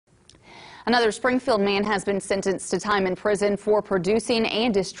Another Springfield man has been sentenced to time in prison for producing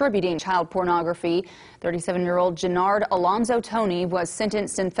and distributing child pornography. 37-year-old Genard Alonzo Toney was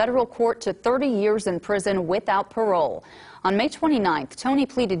sentenced in federal court to 30 years in prison without parole. On May 29th, Toney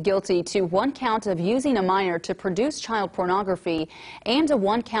pleaded guilty to 1 count of using a minor to produce child pornography and a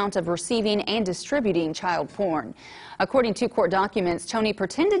 1 count of receiving and distributing child porn. According to court documents, Toney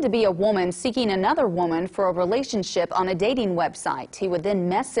pretended to be a woman seeking another woman for a relationship on a dating website. He would then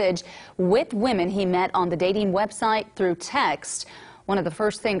message with women he met on the dating website through text. One of the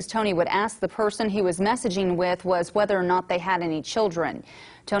first things Toney would ask the person he was messaging with was whether or not they had any children.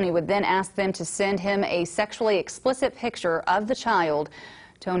 Toney would then ask them to send him a sexually explicit picture of the child.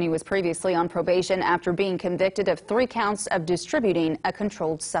 Toney was previously on probation after being convicted of 3 counts of distributing a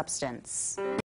controlled substance.